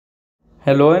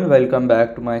Hello and welcome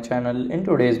back to my channel. In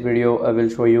today's video I will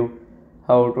show you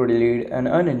how to delete and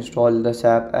uninstall the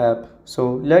SAP app.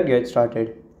 So let's get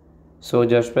started. So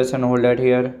just press and hold it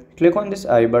here, click on this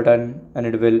I button and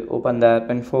it will open the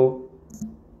app info.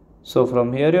 So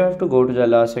from here you have to go to the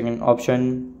last second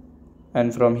option,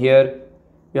 and from here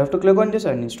you have to click on this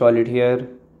uninstall it here,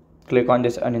 click on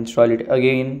this uninstall it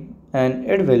again, and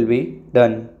it will be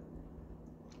done.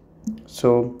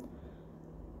 So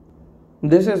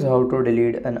this is how to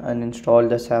delete and uninstall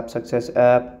the SAP Success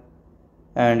app.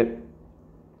 And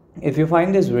if you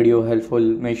find this video helpful,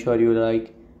 make sure you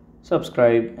like,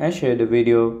 subscribe and share the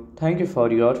video. Thank you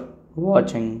for your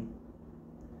watching.